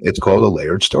 And it's called a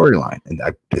layered storyline, and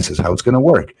this is how it's going to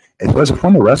work. And so as a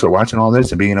former wrestler, watching all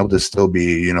this and being able to still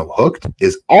be, hooked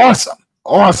is awesome.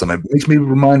 Awesome. It makes me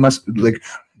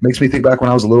makes me think back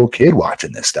when I was a little kid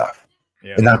watching this stuff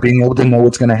and not being able to know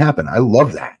what's going to happen. I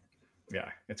love that. Yeah,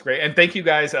 it's great. And thank you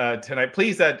guys tonight.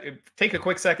 Please take a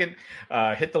quick second,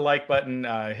 hit the like button,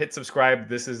 hit subscribe.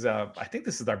 This is, I think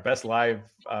this is our best live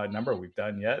number we've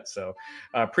done yet. So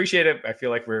appreciate it. I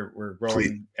feel like we're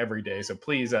growing every day. So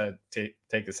please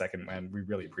take a second, man. We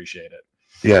really appreciate it.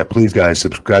 Yeah, please, guys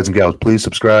and gals, please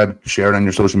subscribe, share it on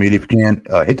your social media if you can.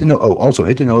 Also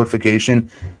hit the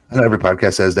notification. I know every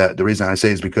podcast says that. The reason I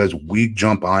say is because we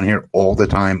jump on here all the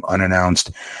time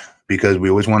unannounced, because we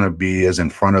always want to be as in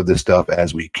front of this stuff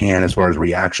as we can as far as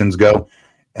reactions go.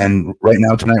 And right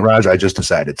now, tonight, Raj, I just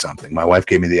decided something. My wife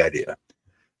gave me the idea.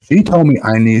 She told me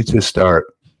I need to start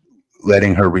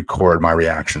letting her record my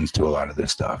reactions to a lot of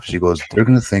this stuff. She goes, they're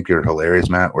going to think you're hilarious,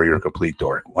 Matt, or you're a complete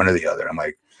dork, one or the other. I'm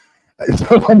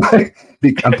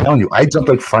telling you, I jumped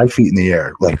like 5 feet in the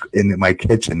air, like in my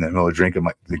kitchen in the middle of drinking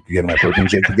getting my protein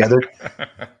shake together.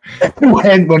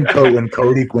 And when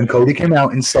Cody came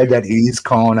out and said that he's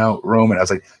calling out Roman, I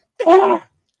was like a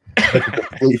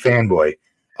complete fanboy.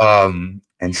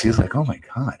 And she's like, "Oh my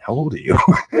God, how old are you?"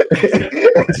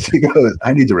 And she goes,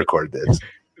 "I need to record this."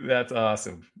 That's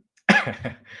awesome.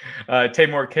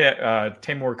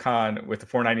 Tamor Khan with the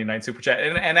 $4.99 super chat,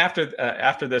 and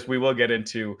after this, we will get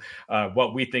into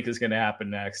what we think is going to happen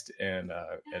next and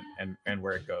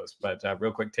where it goes. But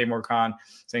real quick, Tamor Khan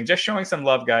saying, "Just showing some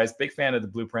love, guys. Big fan of the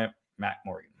Blueprint, Matt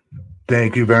Morgan."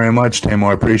 Thank you very much,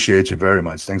 Tamor. Appreciate you very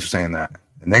much. Thanks for saying that,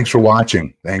 and thanks for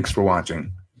watching.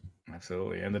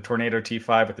 Absolutely. And the Tornado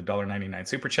T5 with the $1.99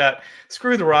 super chat.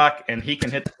 Screw the Rock, and he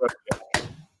can hit the.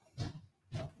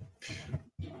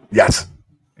 Yes.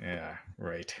 Yeah,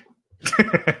 right.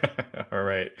 All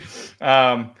right.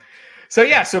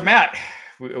 So Matt,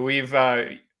 we've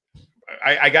I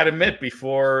got to admit,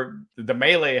 before the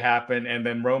melee happened and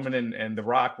then Roman and The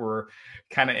Rock were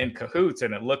kind of in cahoots,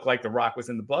 and it looked like The Rock was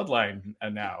in the bloodline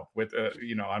now with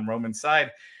on Roman's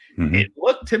side. Mm-hmm. It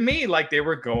looked to me like they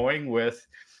were going with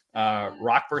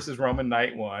Rock versus Roman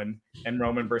night 1 and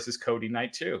Roman versus Cody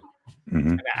night 2. Mm-hmm.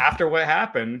 And after what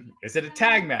happened, is it a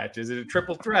tag match? Is it a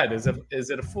triple threat? Is it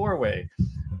a 4-way?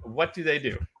 What do they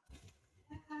do?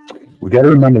 We got to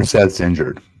remember Seth's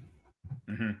injured.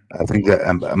 Mm-hmm. I think that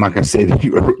I'm not going to say that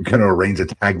you are going to arrange a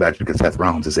tag match because Seth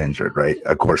Rollins is injured, right?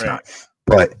 Of course not.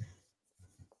 But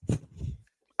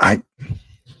I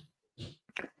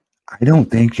don't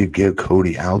think you give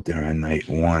Cody out there on night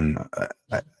 1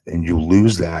 and you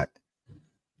lose that.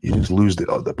 You just lose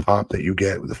the pop that you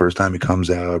get the first time he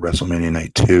comes out, WrestleMania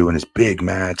night 2, and his big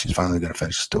match. He's finally going to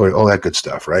finish the story, all that good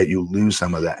stuff, right? You lose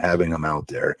some of that having him out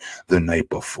there the night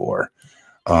before,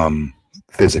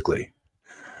 physically.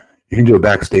 You can do a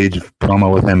backstage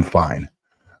promo with him, fine,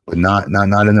 but not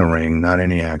in the ring, not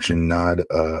any action, not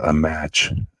a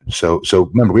match. So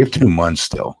remember, we have 2 months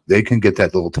still. They can get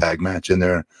that little tag match in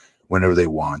there whenever they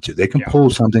want to. They can pull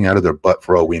something out of their butt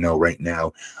for all we know right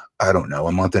now. I don't know,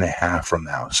 a month and a half from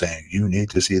now, saying you need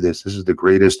to see this. This is the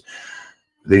greatest.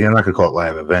 They're not gonna call it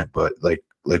live event, but like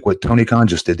what Tony Khan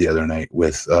just did the other night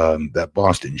with that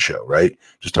Boston show, right?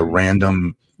 Just a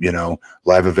random,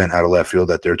 live event out of left field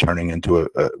that they're turning into a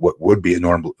what would be a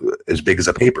normal, as big as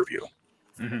a pay-per-view.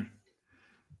 Mm-hmm.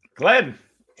 Glenn,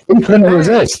 he couldn't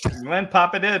resist. Glenn,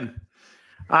 pop it in.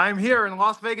 I'm here in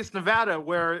Las Vegas, Nevada,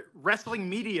 where wrestling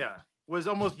media was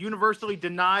almost universally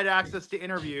denied access to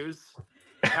interviews.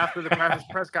 After the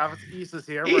press conference, Issa's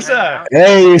here. Issa!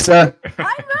 Hey, Issa! Hi,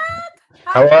 Matt!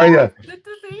 How are you? Good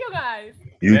to see you guys.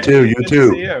 You too.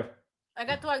 I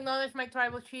got to acknowledge my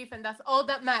tribal chief, and that's all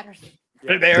that matters.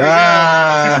 There we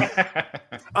go.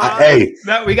 Hey,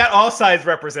 no, we got all sides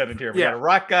represented here. We Yeah. got a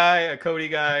Rock guy, a Cody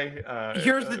guy.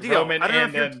 Here's the deal. Roman,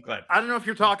 and then Glenn. I don't know if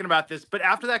you're talking about this, but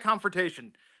after that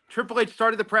confrontation, Triple H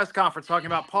started the press conference talking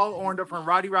about Paul Orndorff and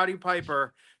Roddy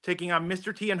Piper taking on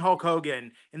Mr. T and Hulk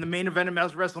Hogan in the main event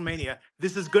of WrestleMania.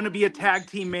 This is going to be a tag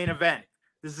team main event.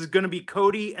 This is going to be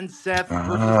Cody and Seth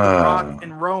versus The Rock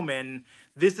and Roman.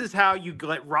 This is how you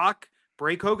let Rock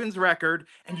break Hogan's record,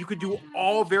 and you could do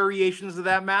all variations of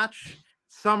that match.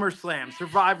 SummerSlam,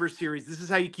 Survivor Series. This is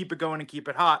how you keep it going and keep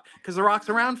it hot, because The Rock's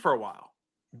around for a while.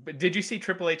 But did you see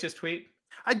Triple H's tweet?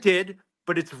 I did,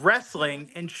 but it's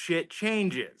wrestling and shit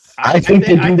changes. I think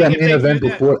they do that main event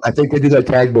before. I think they do that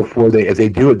tag before they. If they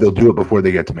do it, they'll do it before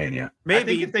they get to Mania. Maybe I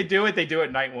think if they do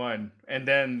it night one, and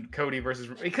then Cody versus,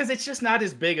 because it's just not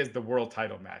as big as the world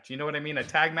title match. You know what I mean? A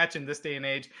tag match in this day and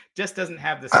age just doesn't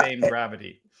have the same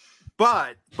gravity.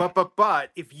 But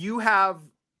if you have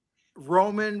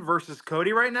Roman versus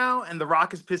Cody right now, and The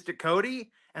Rock is pissed at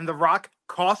Cody, and The Rock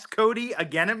costs Cody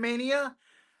again at Mania,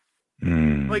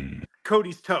 like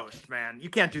Cody's toast, man. You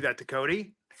can't do that to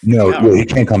Cody. No, well, he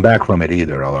can't come back from it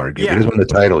either. I'll argue. Yeah. If he doesn't win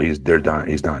the title, they're done.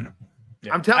 He's done.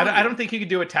 Yeah. I'm telling you. I don't think you could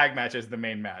do a tag match as the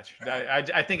main match.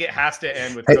 I think it has to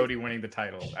end with Cody winning the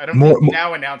title. I don't think you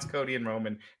now announce Cody and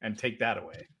Roman and take that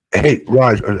away. Hey,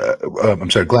 Raj, I'm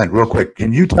sorry, Glenn, real quick.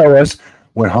 Can you tell us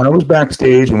when Hunter was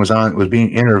backstage and was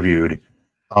being interviewed,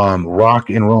 Rock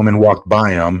and Roman walked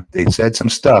by him. They said some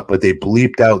stuff, but they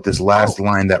bleeped out this last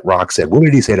line that Rock said. What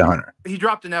did he say to Hunter? He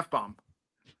dropped an F-bomb.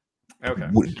 Okay.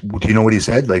 Do you know what he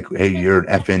said? Like, hey, you're an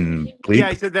effing bleep? Yeah,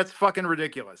 he said that's fucking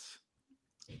ridiculous.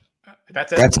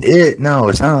 That's it? That's it? No,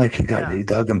 it's not like he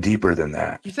dug him deeper than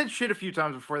that. He said shit a few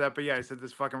times before that, but yeah, he said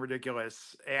this fucking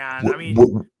ridiculous. And I mean,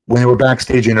 when they were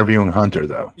backstage interviewing Hunter,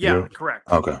 though. Yeah, correct.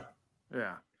 Okay.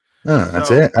 Yeah.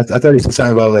 That's it. I thought he said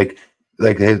something about like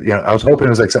I was hoping it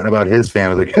was like something about his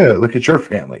family. Like, hey, look at your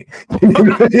family.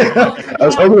 I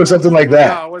was hoping it was something like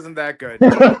that. No, it wasn't that good.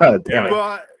 Damn it.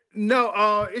 But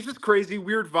no, it's just crazy,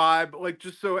 weird vibe. Like,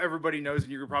 just so everybody knows,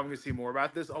 and you're probably gonna see more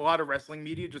about this. A lot of wrestling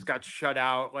media just got shut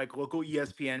out. Like local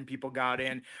ESPN people got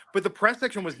in, but the press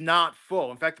section was not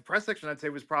full. In fact, the press section I'd say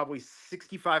was probably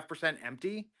 65%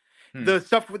 empty. The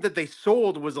stuff that they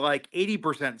sold was like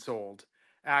 80% sold.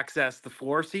 Access the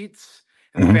floor seats,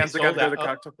 and the fans that got there the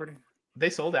cocktail party. They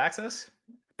sold access?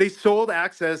 They sold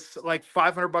access like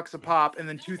 $500 a pop and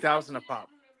then $2,000 a pop.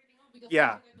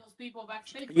 Yeah.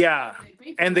 Yeah.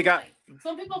 And they got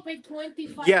some people paid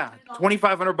 $2,500. Yeah,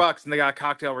 $2,500 and they got a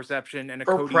cocktail reception and a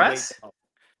for Cody press?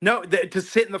 No, to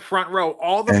sit in the front row.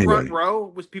 All the front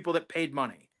row was people that paid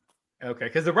money. Okay,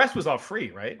 because the rest was all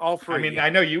free, right? All free. I mean, I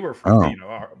know you were free,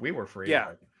 we were free.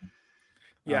 Yeah.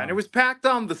 Yeah, and it was packed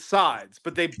on the sides,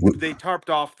 but they tarped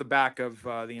off the back of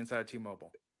the inside of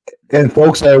T-Mobile. And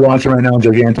folks that are watching right now on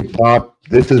Gigantic Pop,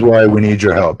 this is why we need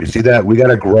your help. You see that? We got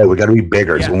to grow. We got to be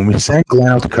bigger. Yeah. So when we send Glenn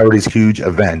out to cover these huge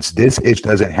events, this itch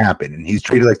doesn't happen. And he's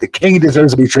treated like the king he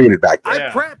deserves to be treated back there.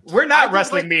 I prepped. We're not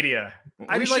wrestling media.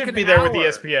 We should be there with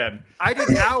ESPN. I did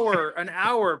an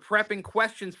hour prepping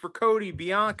questions for Cody,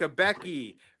 Bianca,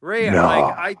 Becky, Rhea. No.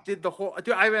 Like I did the whole.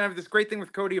 Dude, I have this great thing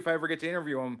with Cody. If I ever get to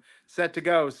interview him, set to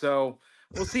go. So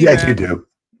we'll see. Yes, man. you do.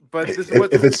 But this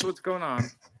is what's going on.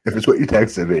 If it's what you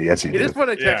texted me, yes, you do. It is what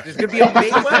I texted. It's gonna be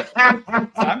amazing.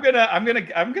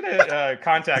 I'm gonna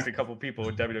contact a couple people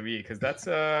with WWE because that's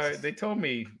they told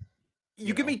me.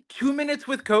 You give me 2 minutes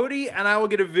with Cody, and I will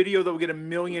get a video that will get 1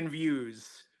 million views.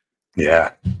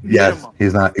 Yeah. Yes. Minimum.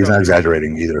 He's not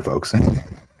exaggerating either, folks. And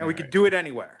we could do it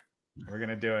anywhere. We're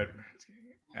gonna do it.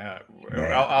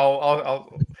 I'll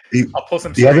pull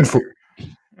some. You having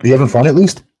fun at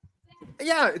least?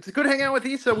 Yeah, it's good hanging out with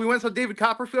Issa. We went to David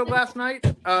Copperfield last night.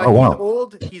 Oh, wow. He's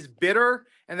old, he's bitter,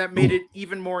 and that made it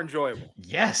even more enjoyable.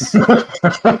 Yes.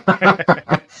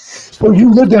 So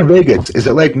you lived in Vegas. Is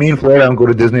it like me and Florida? I don't go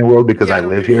to Disney World because I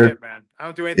live here. Shit, man. I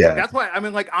don't do anything. Yeah. That's why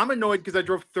I'm annoyed because I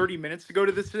drove 30 minutes to go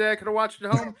to this today. I could have watched it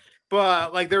at home.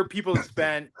 But like there are people that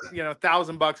spent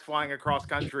 $1,000 flying across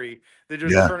country. They're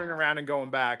just turning around and going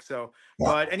back. So,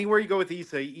 but anywhere you go with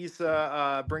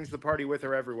Issa brings the party with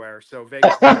her everywhere. So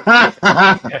Vegas.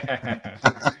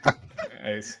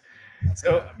 Nice.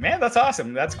 So man, that's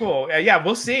awesome. That's cool. Yeah,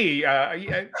 we'll see.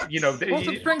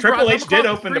 Triple H did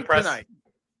open the press tonight.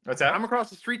 What's that? I'm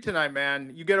across the street tonight,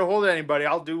 man. You get a hold of anybody,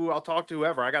 I'll talk to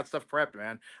whoever. I got stuff prepped,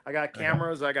 man. I got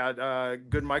cameras, I got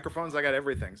good microphones, I got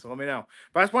everything. So let me know.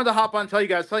 But I just wanted to hop on and tell you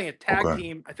guys, a tag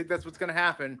team. I think that's what's gonna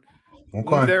happen.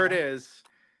 Okay. There it is.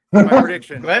 My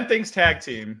prediction. Glenn thinks tag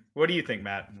team. What do you think,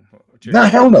 Matt? No,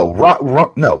 hell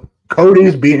no. No.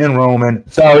 Cody's beating Roman.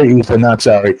 Sorry, Issa, not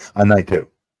sorry on night 2.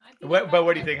 But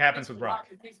what do you think happens with Brock?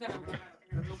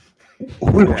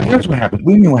 Who cares what happens?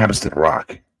 We know what happens to The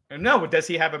Rock. No, but does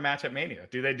he have a match at Mania?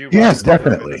 Do they do? Yes, Rock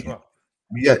definitely. as well?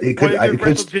 Yeah, it could. Well, you could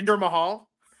wrestle Jinder Mahal.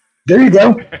 There you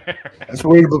go. That's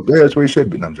where he should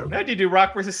be. No, I'm joking. No, you do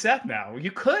Rock versus Seth now. You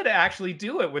could actually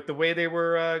do it with the way they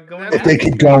were going. If they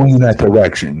keep going in that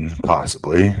direction,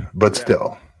 possibly, but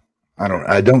still, I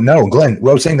don't know. Glenn,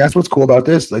 well, I was saying that's what's cool about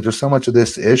this. Like, there's so much of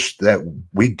this ish that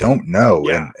we don't know,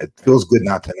 and it feels good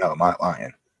not to know. I'm not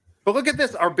lying. But look at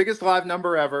this, our biggest live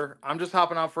number ever. I'm just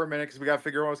hopping off for a minute because we got to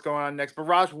figure out what's going on next. But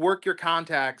Raj, work your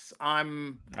contacts.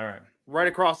 I'm right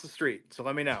across the street, so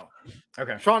let me know.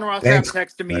 Okay. Sean Ross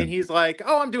texted me, and he's like,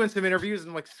 "Oh, I'm doing some interviews." And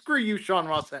I'm like, "Screw you, Sean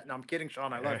Ross." No, I'm kidding,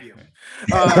 Sean. I love you.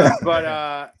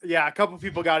 Yeah, a couple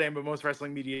people got in, but most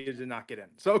wrestling media did not get in.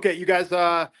 So, okay, you guys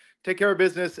take care of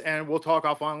business, and we'll talk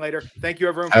offline later. Thank you,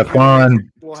 everyone. Have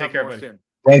fun. We'll take care, buddy. soon.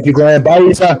 Thank you, Glenn. Bye,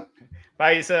 Isa.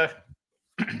 Bye, Isa.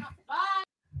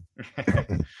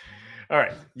 All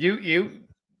right,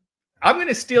 I'm going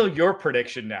to steal your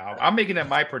prediction now. I'm making it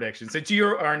my prediction since you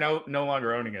are no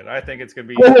longer owning it. I think it's going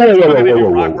to be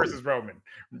Rock versus Roman,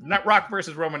 not Rock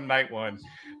versus Roman night 1,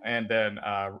 and then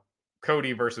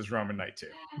Cody versus Roman night 2.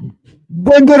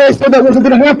 When did I say that wasn't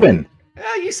going to happen?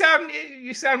 You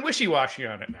sound wishy-washy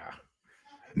on it now.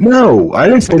 No, I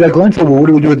didn't say that. Glenn said, "Well, what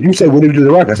do we do with?" You said, "What do we do with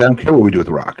The Rock?" I said, "I don't care what we do with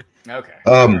The Rock." Okay.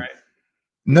 All right.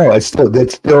 No, that's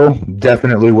still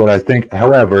definitely what I think.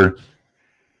 However,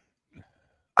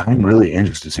 I'm really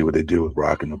interested to see what they do with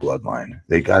Rock and the Bloodline.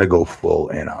 They got to go full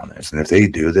in on this, and if they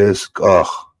do this,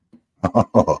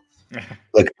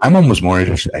 like I'm almost more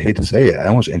interested. I hate to say it, I'm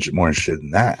almost more interested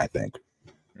in that. I think,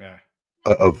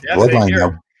 of Bloodline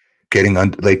now getting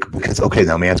because okay.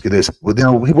 Now let me ask you this: well,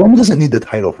 Roman doesn't need the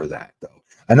title for that, though.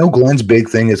 I know Glenn's big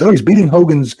thing is, he's beating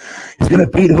Hogan's. He's going to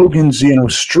beat Hogan's,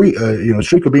 streak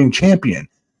of being champion.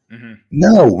 Mm-hmm.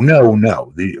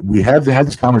 No. We have had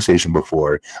this conversation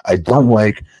before. I don't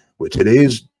like what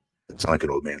today's. It's not like an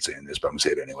old man saying this, but I'm going to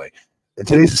say it anyway. In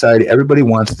today's society, everybody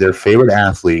wants their favorite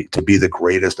athlete to be the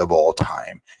greatest of all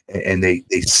time, and they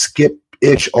skip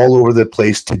itch all over the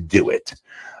place to do it.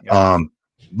 Yeah.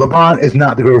 LeBron is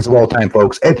not the greatest of all time,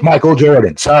 folks. It's Michael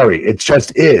Jordan. Sorry, it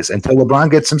just is. Until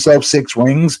LeBron gets himself 6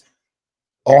 rings,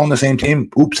 all on the same team.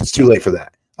 Oops, it's too late for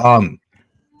that.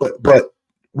 But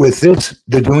with this,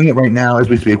 they're doing it right now as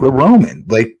we speak with Roman.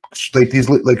 Because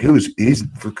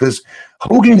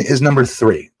Hogan is number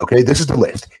 3. Okay, this is the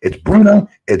list. It's Bruno,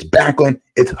 it's Backlund,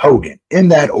 it's Hogan in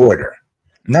that order.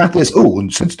 Not this,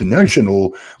 since the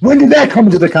national, when did that come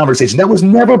into the conversation? That was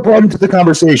never brought into the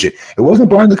conversation. It wasn't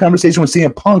brought into the conversation when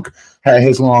CM Punk had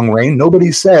his long reign.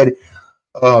 Nobody said,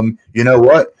 you know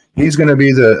what? He's going to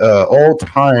be the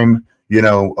all-time,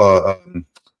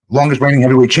 longest reigning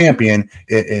heavyweight champion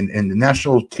in the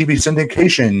national TV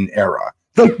syndication era.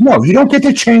 Like, no, you don't get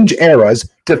to change eras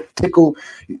to tickle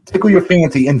your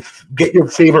fancy and get your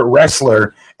favorite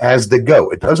wrestler as the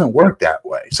GOAT. It doesn't work that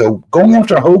way. So going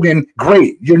after Hogan,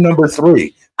 great. You're number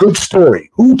 3. Good story.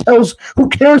 Who cares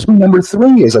who number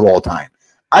 3 is of all time?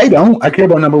 I don't. I care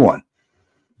about number 1.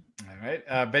 All right.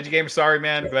 Benji Gamer, sorry,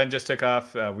 man. Glenn just took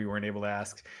off. We weren't able to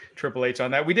ask Triple H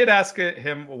on that. We did ask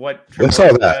him what Triple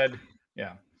H said.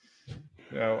 Yeah.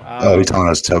 So, he's telling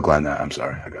us to tell Glenn that. I'm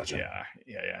sorry. I got you. Yeah.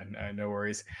 No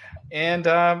worries. And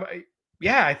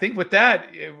I think with that,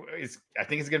 I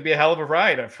think it's going to be a hell of a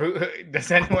ride.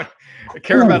 Does anyone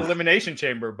care about Elimination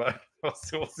Chamber? But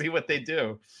we'll see what they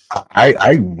do.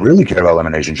 I really care about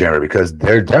Elimination Chamber because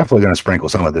they're definitely going to sprinkle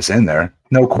some of this in there.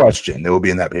 No question. They will be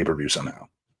in that pay-per-view somehow.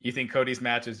 You think Cody's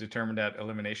match is determined at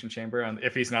Elimination Chamber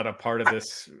if he's not a part of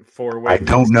this 4-way? I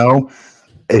don't know.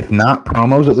 If not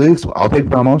promos, at least, I'll take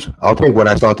promos. I'll take what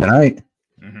I saw tonight.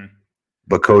 Mm-hmm.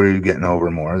 But Cody getting over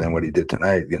more than what he did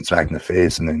tonight, getting smacked in the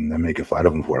face, and then making fun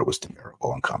of him for it was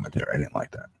terrible on commentary. I didn't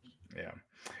like that. Yeah.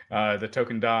 The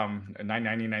Token Dom,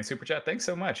 $9.99 super chat. Thanks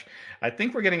so much. I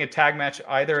think we're getting a tag match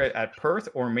either at Perth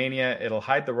or Mania. It'll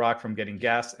hide The Rock from getting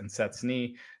gassed and Seth's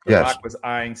knee. The Rock was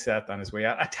eyeing Seth on his way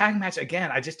out. A tag match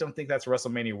again. I just don't think that's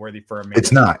WrestleMania worthy for a Mania.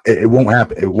 It's not. It won't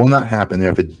happen. It will not happen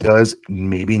there. If it does,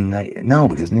 maybe no,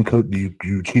 because then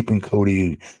you cheapen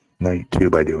Cody night 2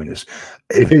 by doing this.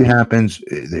 If it happens,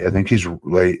 I think he's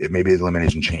right. It may be the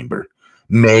Elimination Chamber.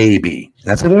 Maybe.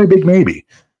 That's a very big maybe.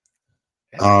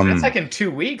 That's like in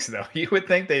 2 weeks, though. You would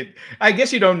think I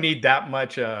guess you don't need that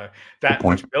much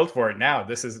much build for it now.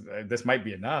 This might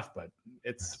be enough, but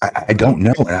it's. I don't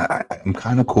know, and I'm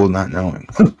kind of cool not knowing.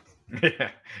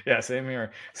 Yeah, same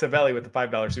here. Savelli with the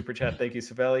 $5 super chat. Thank you,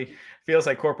 Savelli. Feels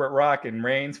like Corporate Rock and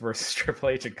Reigns versus Triple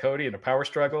H and Cody in a power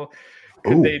struggle.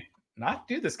 Could they not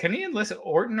do this? Can he enlist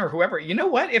Orton or whoever? You know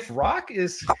what? If Rock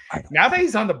is now that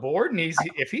he's on the board and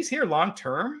if he's here long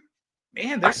term,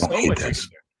 man, there's so much.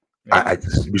 Yeah.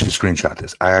 We should screenshot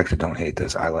this. I actually don't hate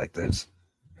this. I like this.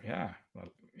 Yeah. Well,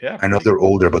 yeah. I know they're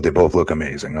older, but they both look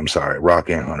amazing. I'm sorry.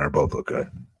 Rocky and Hunter both look good.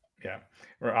 Yeah.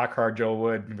 Rock Hard Joel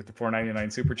Wood with the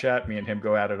 $4.99 super chat. Me and him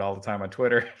go at it all the time on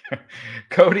Twitter.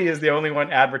 Cody is the only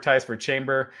one advertised for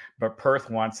Chamber, but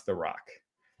Perth wants The Rock.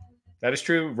 That is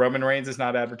true. Roman Reigns is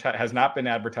not has not been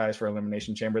advertised for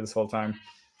Elimination Chamber this whole time.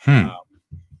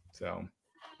 So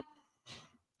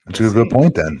that's a good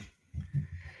point then.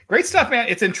 Great stuff, man.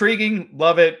 It's intriguing.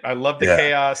 Love it. I love the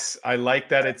chaos. I like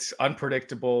that it's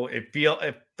unpredictable. It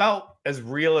felt as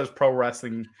real as pro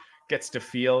wrestling gets to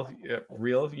feel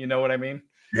real. You know what I mean?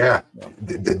 Yeah,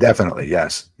 definitely.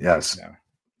 Yes. Yeah.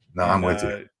 No, I'm with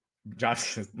you.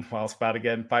 Johnson, wild spot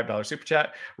again. $5 super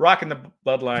chat. Rock in the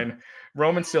Bloodline.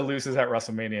 Roman still loses at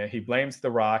WrestleMania. He blames The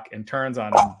Rock and turns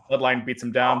on him. Bloodline beats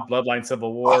him down. Bloodline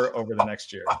Civil War over the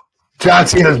next year. John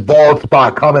Cena's bald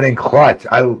spot coming in clutch.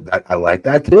 I like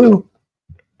that too.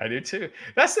 I do too.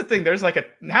 That's the thing. There's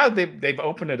now they've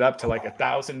opened it up to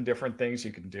 1,000 different things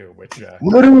you can do, which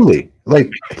literally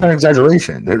it's not an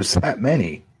exaggeration. There's that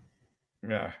many.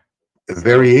 Yeah.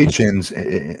 Variations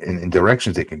in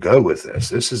directions they can go with this.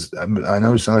 This is I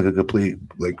know you sound like a complete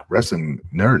wrestling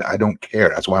nerd. I don't care.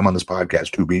 That's why I'm on this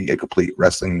podcast, to be a complete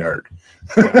wrestling nerd.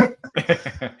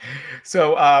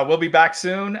 So we'll be back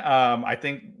soon. I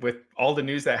think with all the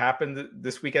news that happened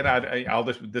this weekend,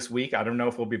 this week, I don't know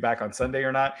if we'll be back on Sunday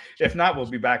or not. If not, we'll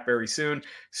be back very soon.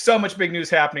 So much big news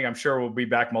happening. I'm sure we'll be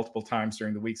back multiple times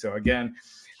during the week. So again,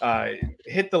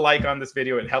 hit the like on this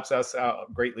video. It helps us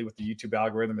out greatly with the YouTube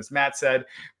algorithm. As Matt said,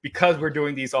 because we're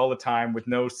doing these all the time with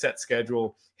no set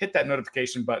schedule, hit that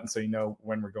notification button so you know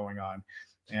when we're going on.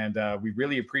 And we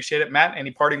really appreciate it. Matt,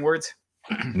 any parting words?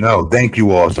 No, thank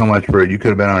you all so much for it. You could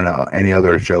have been on any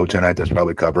other show tonight that's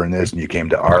probably covering this, and you came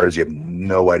to ours. You have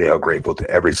no idea how grateful to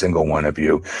every single one of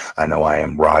you. I know I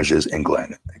am. Raj's and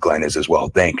Glenn. Glenn is as well.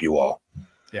 Thank you all.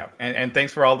 Yeah, and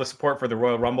thanks for all the support for the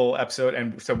Royal Rumble episode.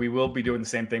 And so we will be doing the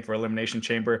same thing for Elimination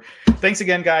Chamber. Thanks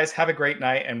again, guys. Have a great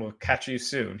night, and we'll catch you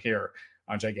soon here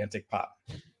on Gigantic Pop.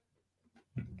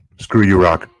 Screw you,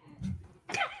 Rock.